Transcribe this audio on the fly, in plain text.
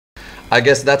I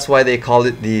guess that's why they call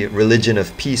it the religion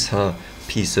of peace, huh?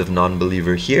 Peace of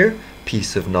non-believer here,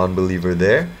 peace of non-believer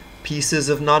there, pieces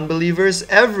of non-believers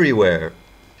everywhere.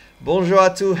 Bonjour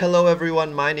à tous, hello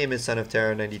everyone, my name is Son of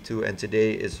Terra 92 and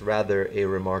today is rather a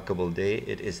remarkable day.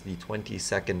 It is the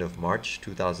 22nd of March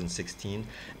 2016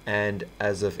 and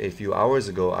as of a few hours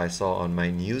ago I saw on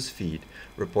my news feed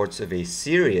reports of a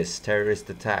serious terrorist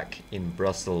attack in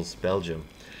Brussels, Belgium.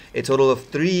 A total of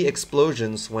 3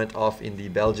 explosions went off in the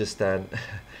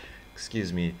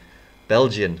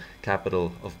Belgian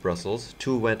capital of Brussels.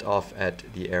 2 went off at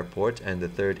the airport and the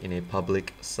third in a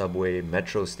public subway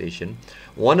metro station.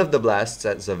 One of the blasts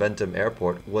at Zaventem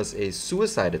airport was a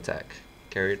suicide attack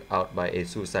carried out by a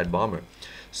suicide bomber.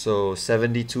 So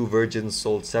 72 virgins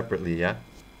sold separately, yeah?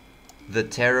 The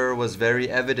terror was very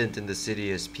evident in the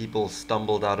city as people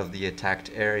stumbled out of the attacked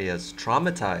areas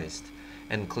traumatized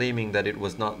and claiming that it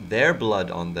was not their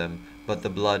blood on them, but the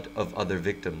blood of other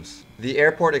victims. The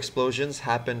airport explosions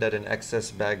happened at an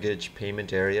excess baggage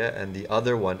payment area and the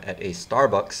other one at a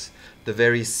Starbucks, the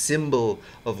very symbol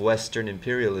of Western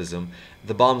imperialism.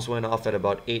 The bombs went off at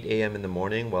about 8 a.m. in the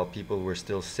morning while people were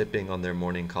still sipping on their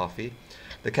morning coffee.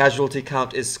 The casualty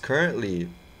count is currently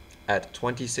at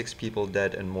 26 people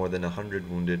dead and more than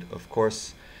 100 wounded. Of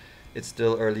course, it's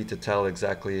still early to tell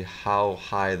exactly how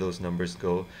high those numbers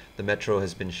go. The metro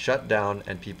has been shut down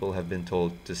and people have been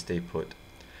told to stay put.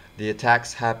 The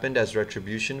attacks happened as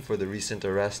retribution for the recent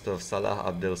arrest of Salah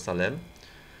Abdel Salem,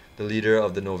 the leader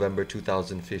of the November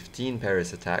 2015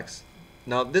 Paris attacks.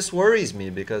 Now, this worries me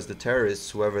because the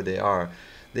terrorists, whoever they are,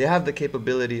 they have the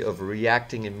capability of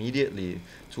reacting immediately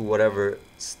to whatever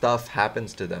stuff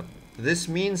happens to them. This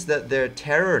means that their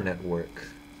terror network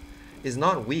is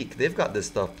not weak. They've got this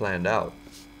stuff planned out.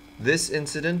 This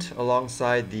incident,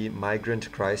 alongside the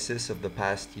migrant crisis of the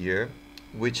past year,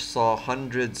 which saw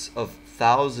hundreds of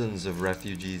thousands of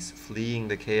refugees fleeing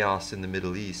the chaos in the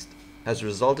Middle East, has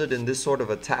resulted in this sort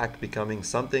of attack becoming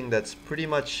something that's pretty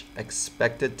much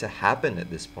expected to happen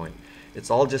at this point. It's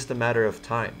all just a matter of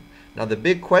time. Now the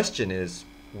big question is,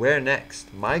 where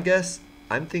next? My guess,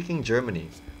 I'm thinking Germany.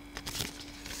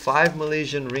 5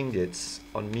 Malaysian ringgits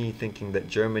on me thinking that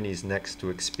Germany's next to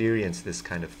experience this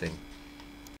kind of thing.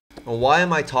 Now, why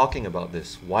am I talking about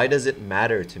this? Why does it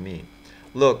matter to me?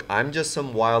 Look, I'm just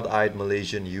some wild-eyed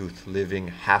Malaysian youth living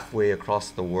halfway across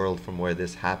the world from where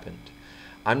this happened.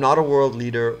 I'm not a world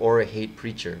leader or a hate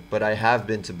preacher, but I have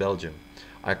been to Belgium.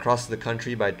 I crossed the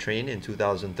country by train in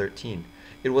 2013.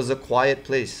 It was a quiet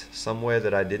place, somewhere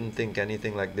that I didn't think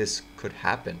anything like this could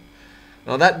happen.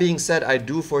 Now that being said, I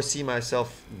do foresee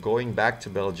myself going back to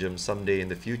Belgium someday in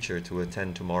the future to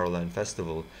attend Tomorrowland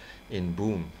Festival in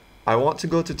Boom. I want to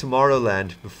go to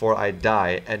Tomorrowland before I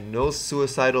die, and no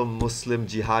suicidal Muslim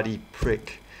jihadi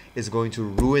prick is going to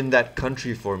ruin that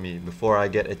country for me before I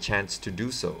get a chance to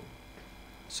do so.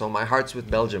 So my heart's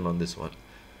with Belgium on this one.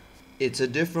 It's a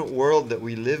different world that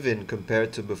we live in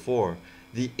compared to before.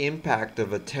 The impact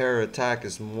of a terror attack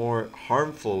is more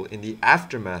harmful in the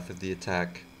aftermath of the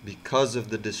attack because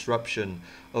of the disruption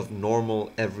of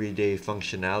normal everyday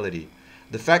functionality.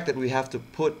 The fact that we have to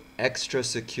put extra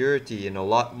security in a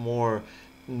lot more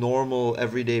normal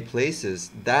everyday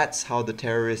places, that's how the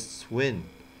terrorists win.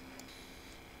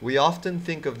 We often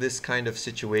think of this kind of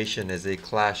situation as a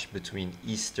clash between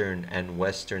Eastern and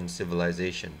Western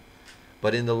civilization.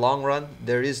 But in the long run,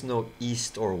 there is no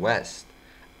East or West.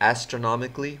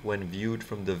 Astronomically, when viewed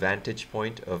from the vantage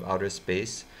point of outer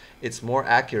space, it's more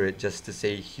accurate just to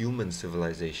say human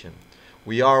civilization.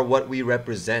 We are what we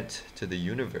represent to the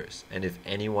universe, and if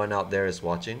anyone out there is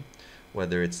watching,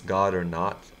 whether it's God or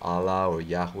not, Allah or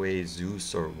Yahweh,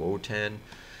 Zeus or Wotan,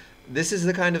 this is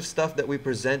the kind of stuff that we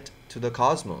present to the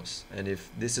cosmos, and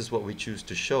if this is what we choose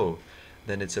to show,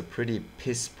 then it's a pretty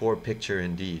piss-poor picture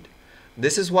indeed.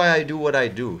 This is why I do what I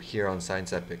do here on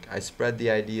Science Epic. I spread the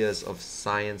ideas of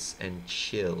science and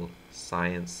chill.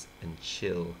 Science and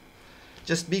chill.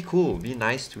 Just be cool, be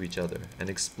nice to each other, and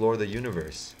explore the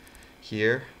universe.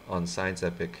 Here on Science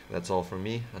Epic. That's all from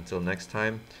me. Until next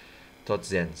time, tot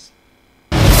ziens.